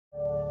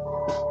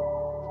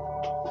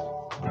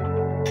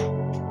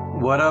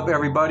What up,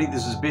 everybody?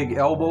 This is Big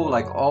Elbow,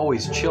 like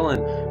always,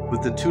 chilling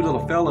with the two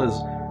little fellas,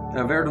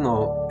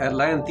 Averno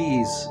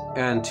Atlantis.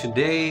 And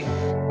today,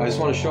 I just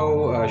want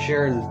to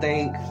share and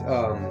thank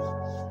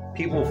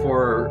people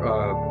for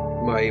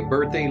my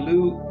birthday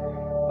loot.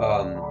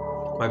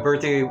 My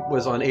birthday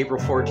was on April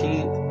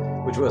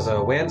 14th, which was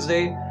a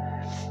Wednesday.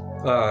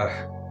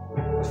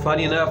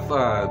 Funny enough,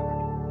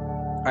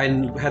 I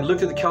had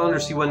looked at the calendar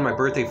to see when my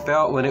birthday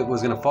fell, when it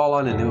was going to fall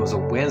on, and it was a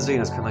Wednesday,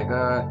 and it's kind of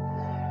like,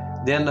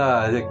 Then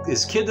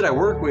this kid that I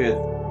work with,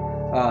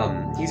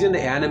 he's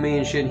into anime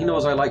and shit. He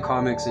knows I like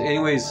comics. And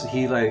anyways,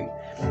 he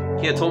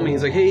had told me,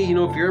 he's like, hey, you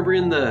know, if you're ever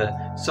in the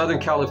Southern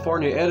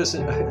California area,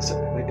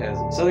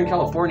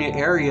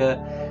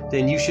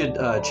 then you should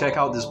check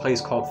out this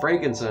place called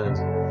Frankensons.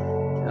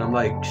 And I'm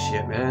like,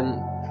 shit,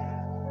 man.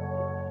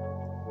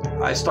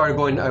 I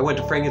went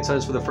to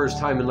Frankensons for the first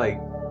time in like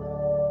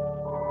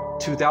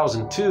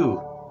 2002.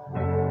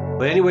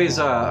 But anyways,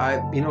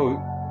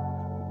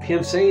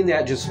 him saying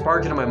that just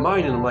sparked it in my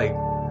mind, and I'm like,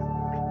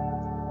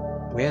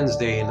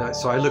 Wednesday, and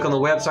so I look on the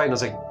website, and I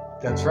was like,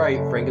 that's right,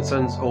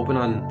 Frankensons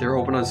they're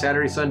open on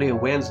Saturday, Sunday,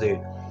 and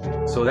Wednesday.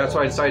 So that's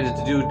what I decided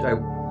to do.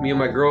 Me and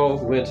my girl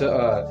went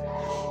to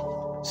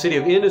City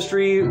of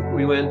Industry.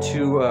 We went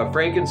to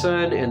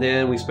Frankenson, and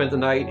then we spent the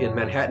night in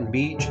Manhattan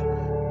Beach.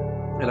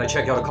 And I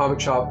checked out a comic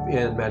shop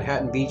in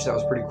Manhattan Beach. That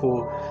was pretty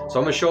cool. So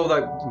I'm gonna show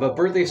the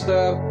birthday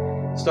stuff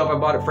I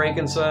bought at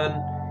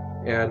Frankenson,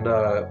 and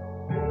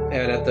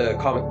at the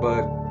comic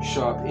book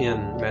shop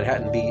in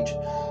Manhattan Beach.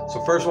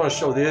 So first I want to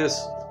show this.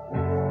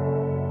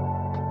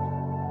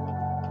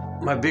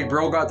 My big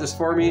bro got this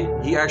for me.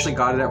 He actually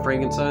got it at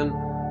Frankenson.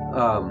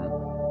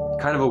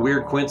 Kind of a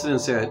weird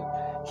coincidence that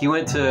he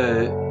went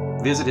to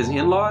visit his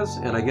in-laws,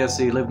 and I guess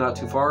they live not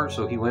too far,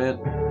 so he went.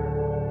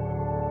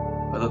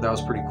 I thought that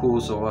was pretty cool.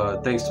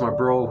 So thanks to my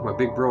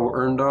big bro,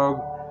 Earn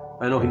Dog.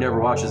 I know he never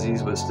watches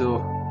these, but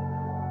still.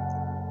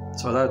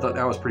 So I thought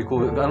that was pretty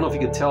cool. I don't know if you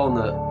could tell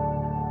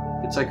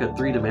it's like a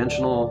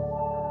three-dimensional.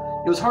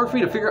 It was hard for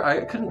me to figure.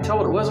 I couldn't tell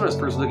what it was when I was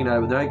first looking at it,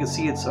 but then I could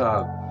see it's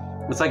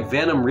like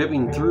Venom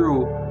ripping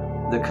through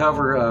the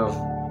cover of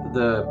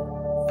the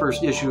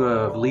first issue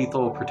of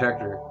Lethal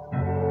Protector.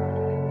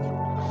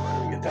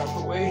 Let me get that out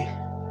of the way.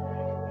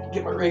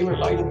 Get my regular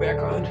lighting back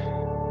on.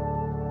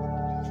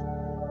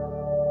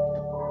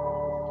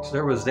 So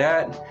there was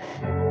that,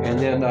 and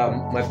then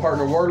my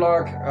partner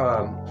Warlock,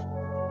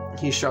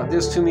 he shot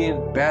this to me.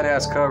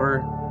 Badass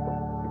cover.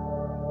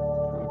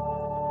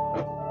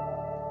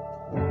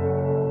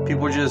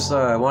 People just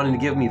wanting to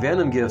give me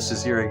Venom gifts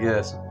this year, I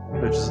guess,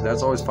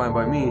 that's always fine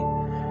by me.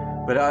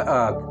 But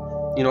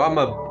you know, I'm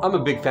a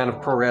big fan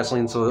of pro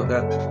wrestling, so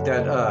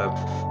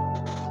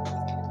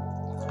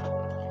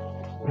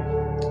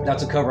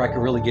that's a cover I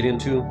could really get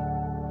into.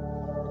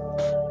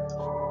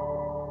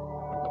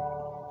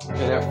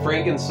 And at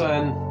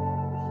Frankenson,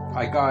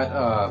 I got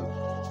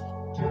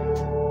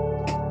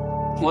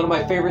one of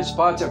my favorite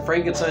spots at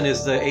Frankenson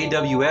is the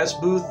AWS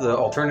booth, the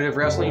Alternative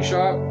Wrestling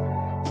Shop.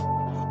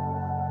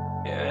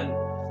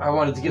 I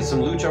wanted to get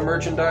some Lucha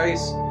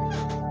merchandise.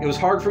 It was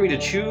hard for me to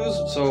choose,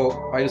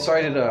 so I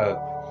decided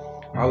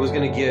I was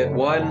going to get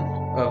one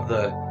of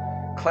the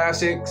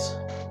classics,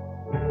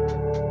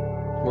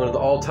 one of the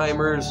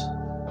all-timers,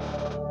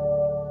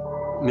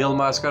 Mil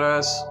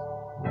Máscaras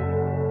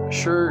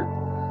shirt.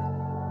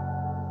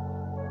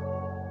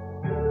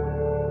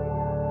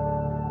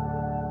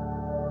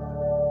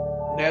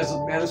 There's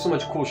so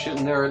much cool shit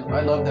in there.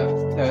 I love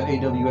that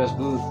AWS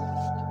booth.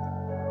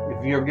 If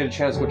you ever get a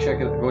chance, go check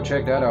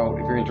that out if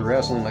you're into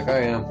wrestling like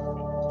I am.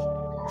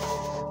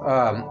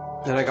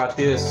 Then I got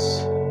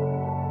this.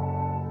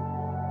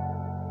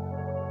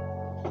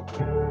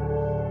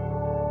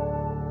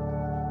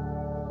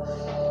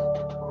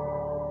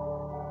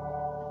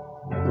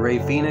 Rey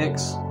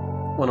Fenix,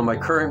 one of my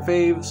current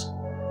faves.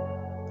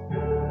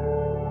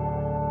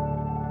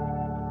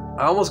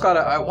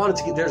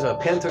 There's a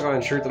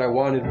Pentagon shirt that I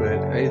wanted,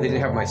 but they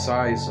didn't have my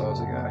size, so I was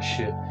like, ah,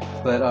 shit.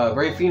 But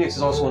Rey Fenix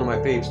is also one of my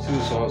faves too,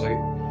 so I was like,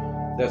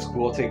 that's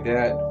cool, I'll take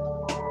that.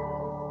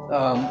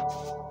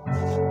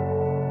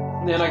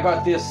 Then I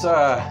got this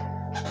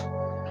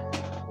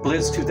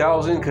Blitz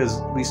 2000, because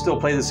we still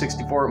play the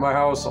 64 at my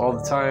house all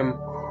the time.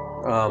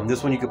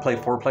 This one you could play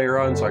 4-player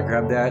on, so I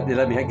grabbed that. They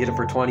let me get it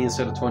for 20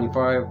 instead of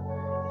 25.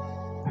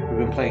 We've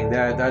been playing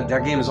that.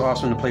 That game is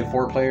awesome to play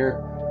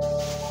 4-player.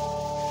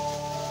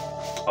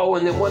 Oh,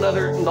 and then one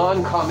other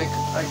non-comic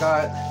I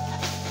got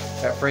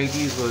at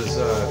Frankie's was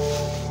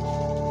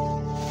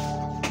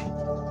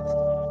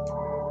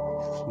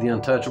the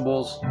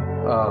Untouchables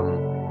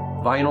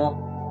vinyl.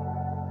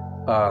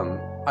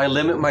 I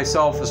limit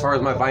myself as far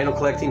as my vinyl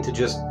collecting to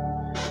just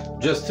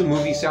to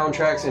movie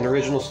soundtracks and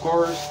original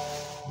scores,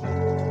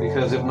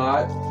 because if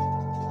not,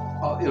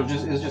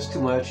 it's just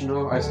too much, you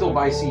know. I still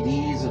buy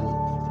CDs and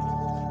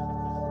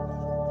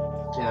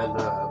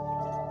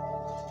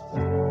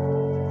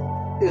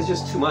it's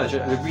just too much.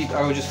 I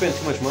would just spend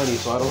too much money,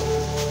 so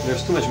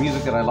there's too much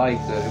music that I like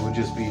that it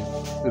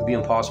would be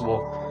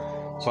impossible.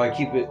 So I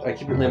keep it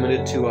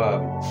limited to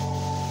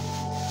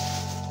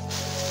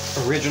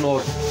original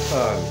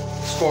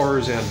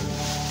scores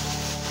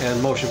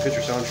and motion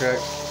picture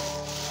soundtracks.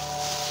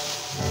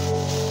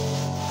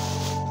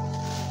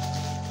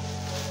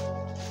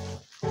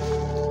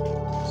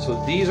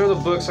 So these are the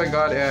books I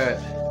got at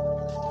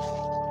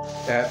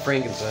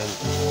Frankenson.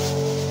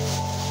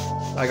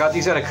 I got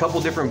these at a couple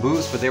different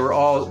booths, but they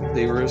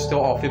were still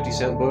all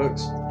 50-cent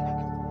books.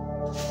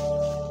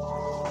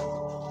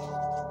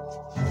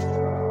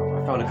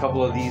 I found a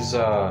couple of these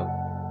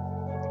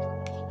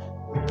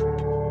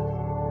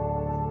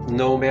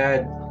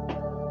Nomad,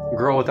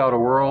 Girl Without a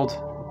World,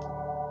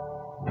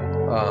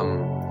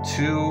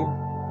 2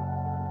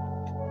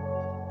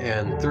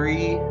 and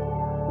 3.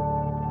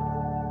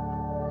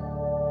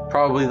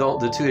 Probably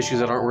the 2 issues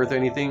that aren't worth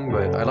anything,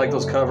 but I like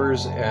those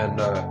covers,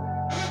 and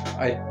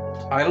I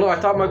don't know, I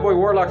thought my boy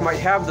Warlock might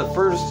have the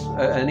first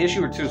an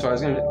issue or 2, so I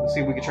was gonna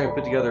see if we could try and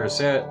put together a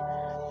set.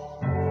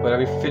 But I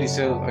mean, for 50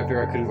 cents, I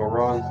figured I couldn't go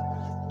wrong.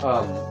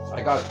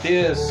 I got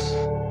this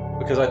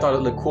because I thought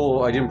it looked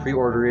cool. I didn't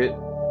pre-order it,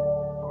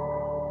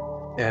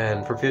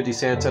 and for 50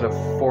 cents at a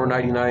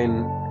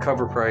 $4.99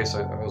 cover price,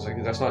 I was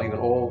like, that's not even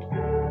old.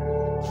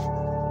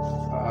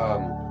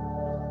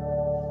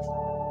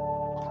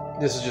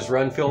 This is just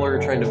run filler,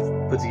 trying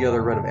to put together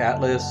a run of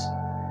Atlas.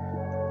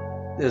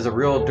 There's a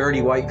real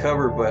dirty white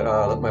cover, but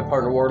my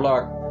partner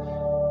Warlock,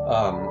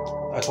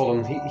 I told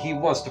him he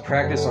wants to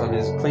practice on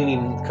his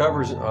cleaning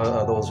covers,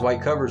 those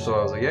white covers. So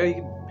I was like,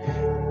 yeah,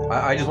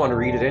 I just want to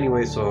read it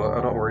anyway, so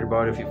I'm not worried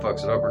about if he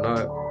fucks it up or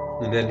not.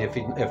 And then if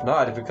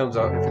it comes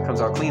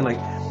out clean like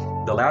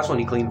the last one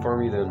he cleaned for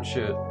me, then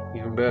shit,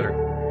 even better.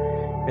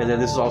 And then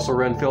this is also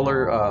run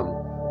filler.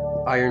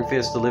 Iron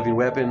Fist, The Living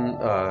Weapon,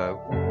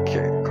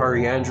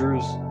 Kari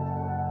Andrews.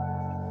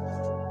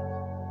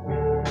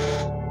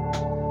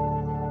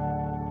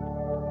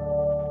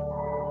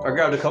 I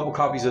grabbed a couple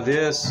copies of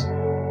this.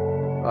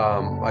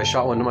 I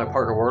shot one to my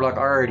partner Warlock.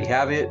 I already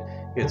have it.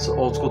 It's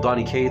old school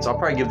Donny Cates. I'll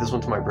probably give this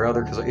one to my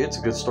brother because it's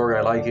a good story.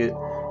 I like it.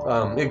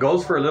 It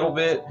goes for a little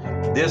bit.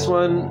 This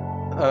one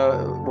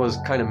was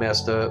kind of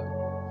messed up.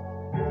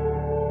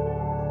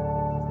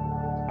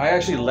 I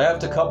actually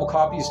left a couple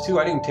copies too.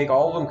 I didn't take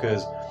all of them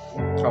because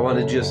I want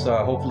to just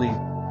hopefully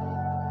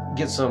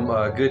get some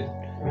good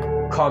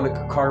comic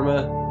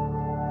karma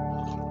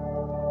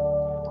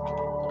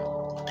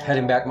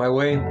heading back my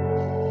way.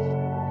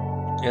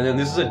 And then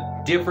this is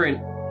a different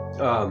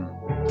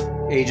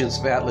Agents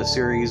of Atlas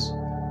series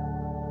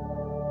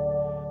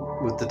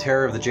with the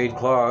Terror of the Jade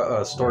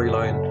Claw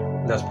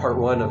storyline. That's part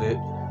 1 of it.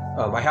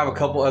 I have a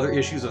couple other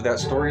issues of that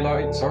story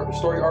arc,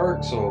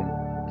 so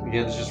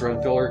again, it's just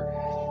run filler.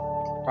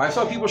 I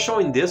saw people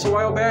showing this a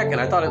while back, and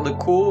I thought it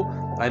looked cool.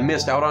 I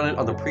missed out on it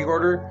on the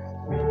pre-order.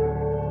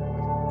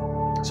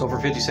 So for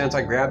 50 cents,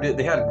 I grabbed it.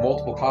 They had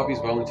multiple copies,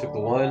 but I only took the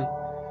one.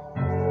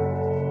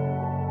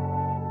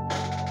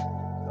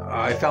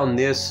 I found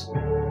this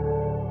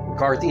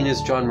Garth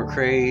Ennis, John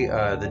McCrae,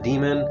 The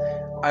Demon.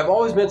 I've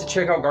always meant to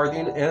check out Garth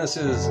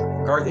Ennis's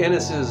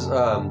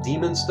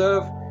Demon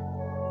stuff,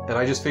 and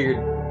I just figured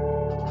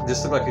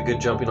this looked like a good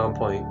jumping on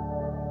point.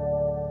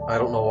 I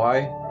don't know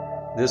why.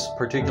 This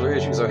particular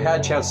issue, because I've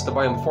had chances to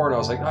buy them before, and I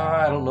was like,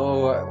 I don't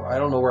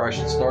know where I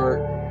should start,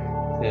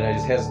 and I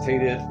just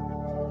hesitated.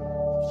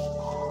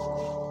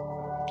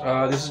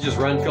 This is just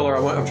run filler.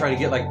 I'm trying to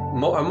get I'm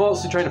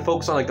mostly trying to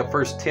focus on like the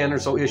first 10 or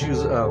so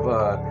issues of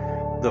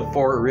the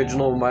 4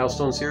 original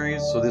Milestone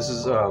series. So this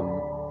is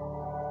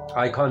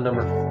Icon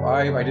number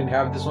 5. I didn't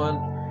have this one,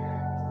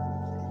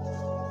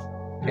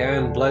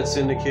 and Blood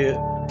Syndicate.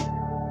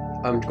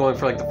 I'm going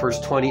for like the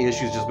first 20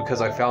 issues just because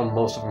I found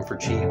most of them for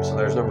cheap. So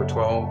there's number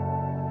 12.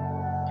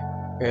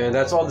 And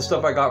that's all the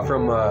stuff I got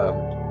from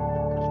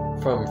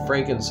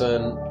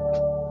Frankenson.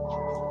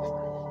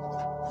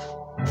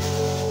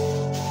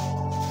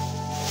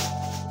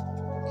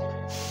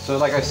 So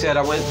like I said,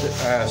 I went,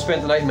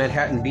 spent the night in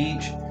Manhattan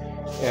Beach,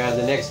 and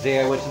the next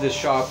day I went to this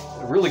shop,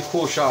 a really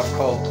cool shop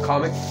called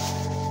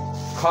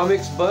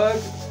Comics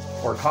Bug,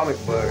 or Comic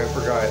Bug, I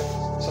forgot,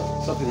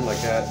 something like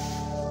that.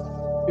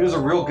 It was a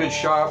real good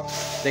shop.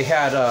 They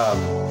had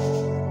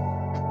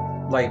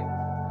like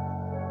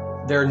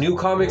their new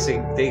comics.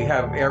 They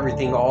have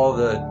everything, all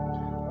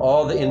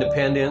the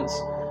independents.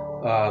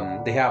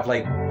 They have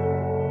like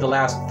the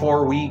last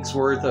 4 weeks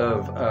worth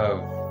of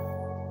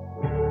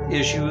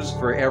issues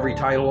for every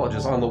title,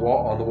 just on the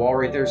wall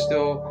right there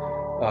still.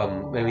 I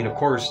mean, of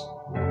course,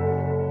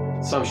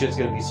 some shit's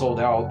gonna be sold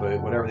out,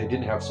 but whatever they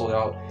didn't have sold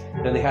out.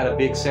 Then they had a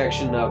big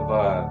section of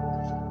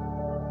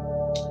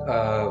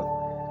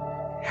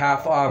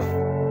half off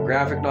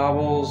graphic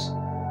novels,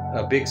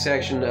 a big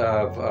section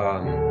of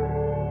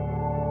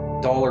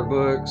dollar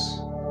books,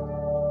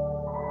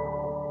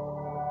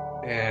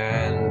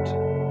 and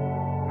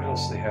what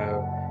else they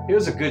have? It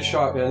was a good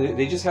shop, man.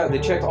 They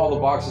checked all the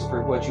boxes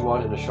for what you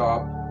want in a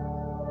shop.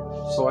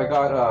 So I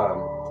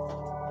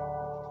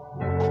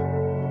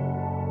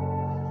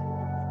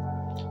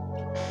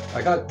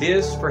got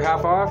this for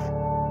half off.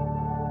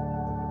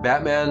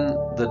 Batman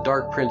the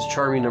Dark Prince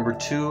Charming number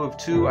 2 of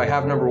 2. I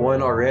have number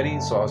 1 already,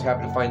 so I was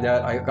happy to find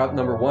that. I got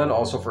number 1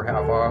 also for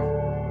half off.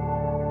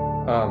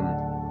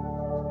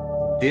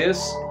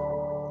 This,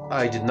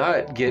 I did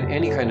not get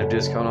any kind of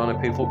discount on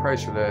it. Paid full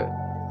price for that.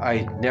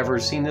 I'd never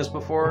seen this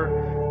before.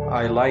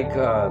 I like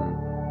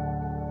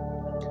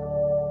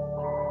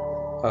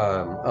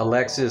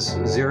Alexis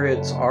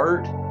Ziriat's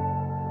art,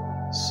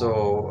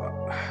 so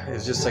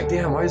it's just like,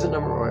 damn, why is it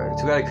number?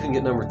 Too bad I couldn't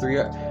get number 3.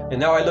 And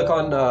now I look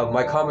on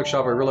my comic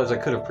shop, I realize I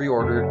could have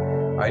pre-ordered.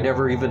 I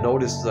never even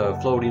noticed the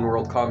Floating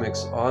World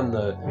Comics on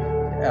the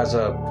as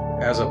a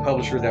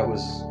publisher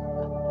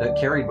that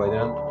carried by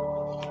them.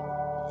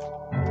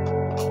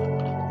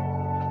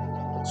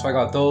 So I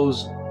got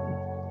those.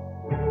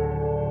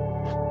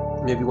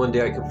 Maybe one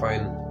day I can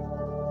find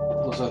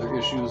those other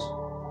issues.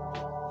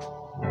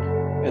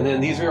 And then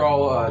these are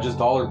all just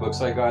dollar books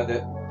I got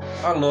that,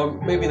 I don't know,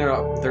 maybe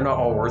they're not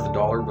all worth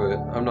 $1, but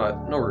I'm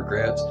no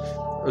regrets.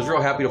 I was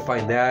real happy to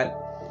find that.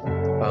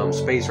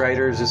 Space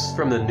Riders, this is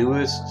from the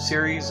newest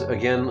series,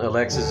 again,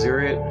 Alexis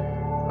Ziriat.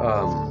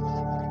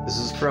 This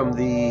is from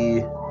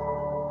the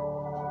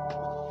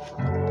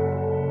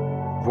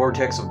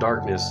Vortex of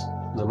Darkness,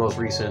 the most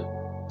recent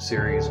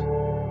series.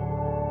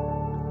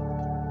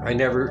 I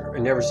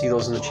never see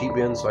those in the cheap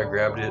bin, so I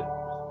grabbed it.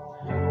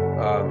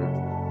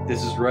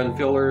 This is run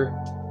filler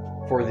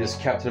for this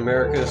Captain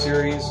America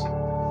series.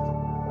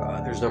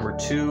 There's number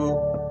 2,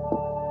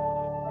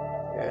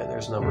 and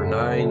there's number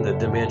 9, the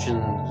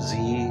Dimension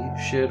Z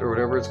shit or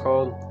whatever it's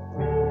called.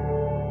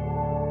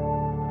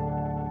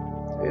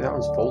 Hey, that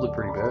one's folded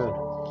pretty bad.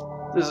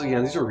 This is,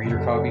 again, these are reader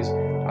copies.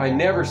 I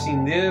never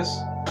seen this.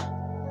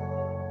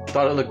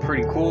 Thought it looked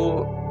pretty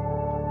cool.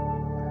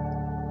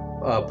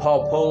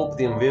 Paul Pope,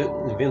 The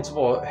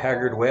Invincible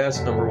Haggard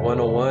West, number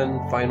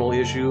 101, final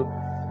issue.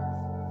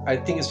 I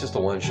think it's just a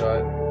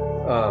one-shot.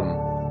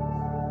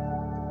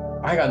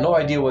 I got no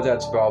idea what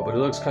that's about, but it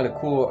looks kind of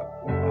cool.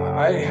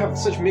 I have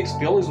such mixed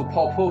feelings with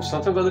Paul Pope.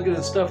 Sometimes I look at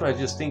his stuff and I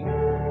just think,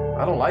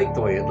 I don't like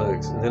the way it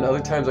looks. And then other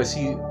times I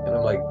see and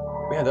I'm like,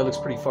 man, that looks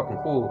pretty fucking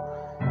cool.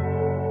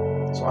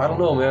 So I don't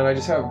know, man. I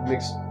just have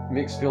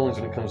mixed feelings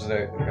when it comes to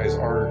that guy's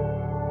art.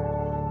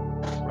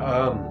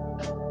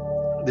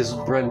 This is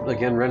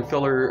run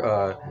filler,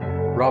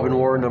 Robin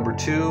War number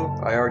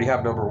 2. I already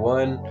have number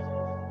 1.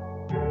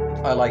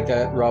 I like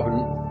that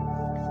Robin.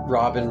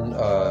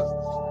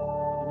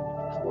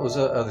 What was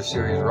the other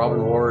series?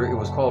 Robin War. It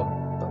was called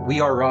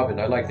We Are Robin.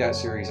 I like that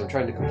series. I'm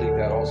trying to complete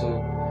that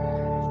also.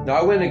 Now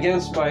I went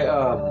against my.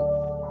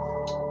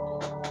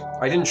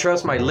 I didn't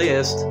trust my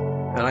list,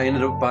 and I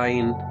ended up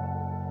buying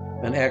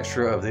an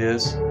extra of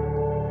this.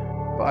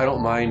 But I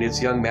don't mind. It's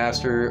Young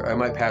Master. I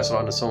might pass it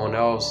on to someone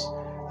else.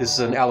 This is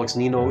an Alex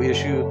Nino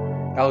issue.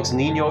 I'll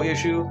give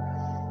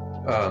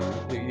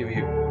you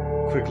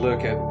a quick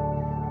look at.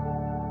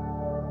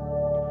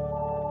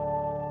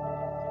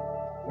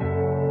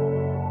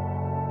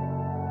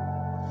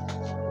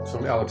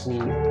 Some Alex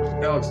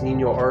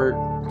Nino art.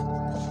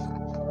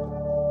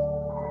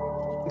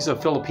 He's a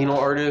Filipino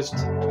artist.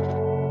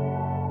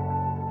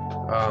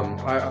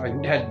 I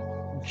had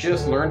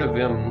just learned of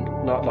him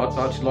not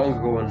too long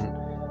ago, and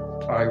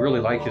I really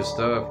like his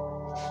stuff.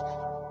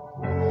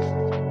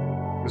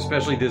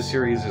 Especially this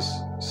series, this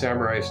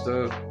samurai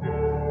stuff.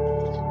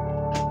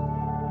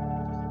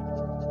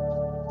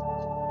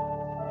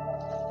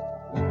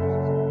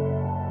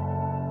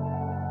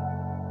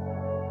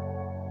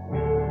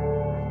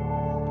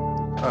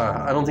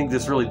 I don't think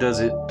this really does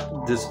it.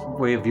 This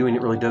way of viewing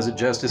it really does it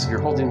justice. If you're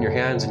holding it in your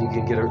hands and you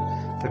can get a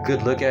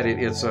good look at it,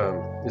 it's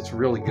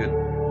really good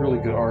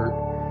art.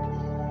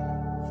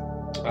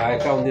 I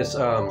found this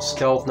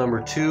Stealth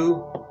number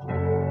 2,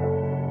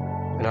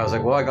 and I was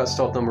like, well, I got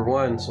Stealth number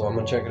 1, so I'm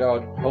gonna check it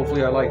out.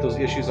 Hopefully, I like those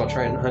issues. I'll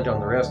try and hunt down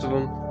the rest of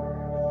them.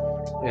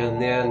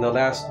 And then the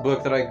last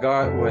book that I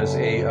got was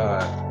a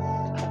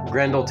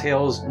Grendel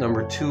Tales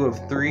number 2 of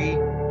 3.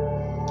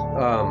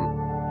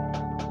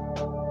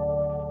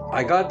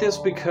 I got this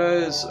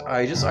because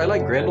I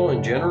like Grendel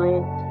in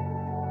general,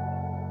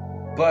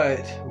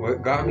 but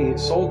what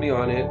sold me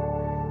on it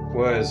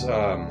was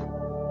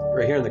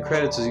right here in the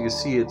credits, as you can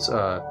see, it's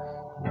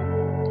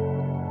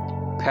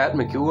Pat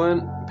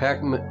McEwen,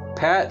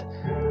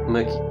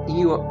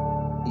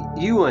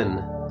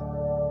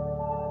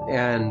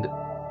 and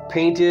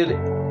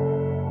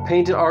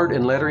painted art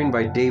and lettering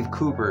by Dave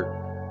Cooper,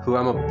 who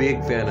I'm a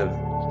big fan of.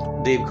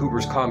 Dave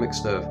Cooper's comic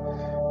stuff.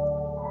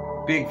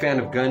 Big fan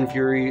of Gun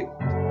Fury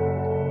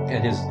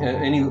and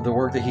the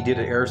work that he did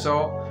at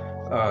Aircel.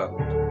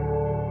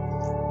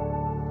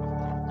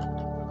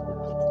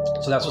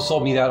 So that's what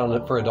sold me that on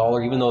it for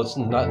 $1, even though it's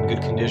not in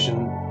good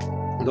condition.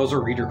 Those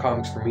are reader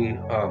comics for me.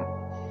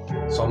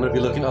 So I'm going to be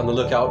looking on the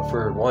lookout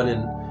for 1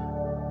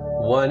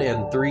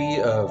 and 3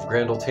 of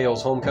Grendel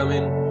Tales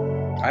Homecoming.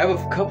 I have a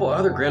couple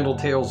other Grendel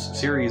Tales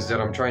series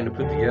that I'm trying to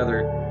put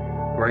together,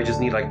 where I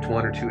just need like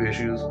 1 or 2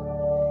 issues.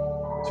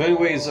 So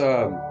anyways,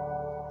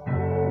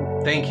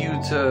 thank you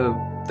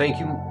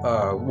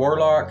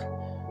Warlock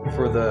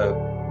for the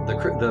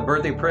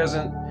birthday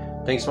present.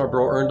 Thanks to my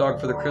bro Erndog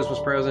for the Christmas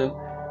present.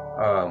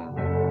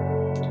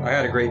 I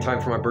had a great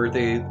time for my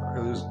birthday.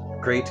 It was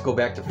great to go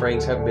back to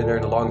Frank's. Haven't been there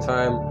in a long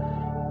time.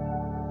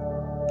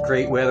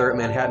 great weather at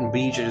Manhattan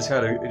Beach. I just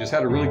had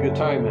a really good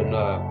time, and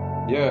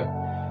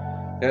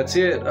yeah, that's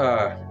it.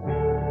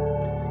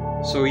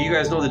 So you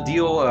guys know the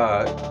deal.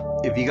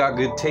 If you got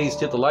good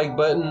taste, hit the like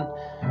button.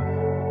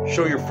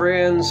 Show your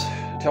friends.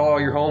 Tell all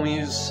your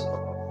homies.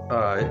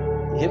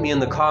 Hit me in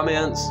the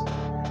comments.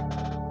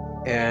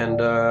 And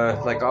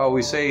like I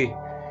always say,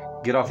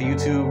 get off of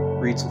YouTube,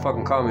 read some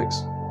fucking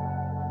comics.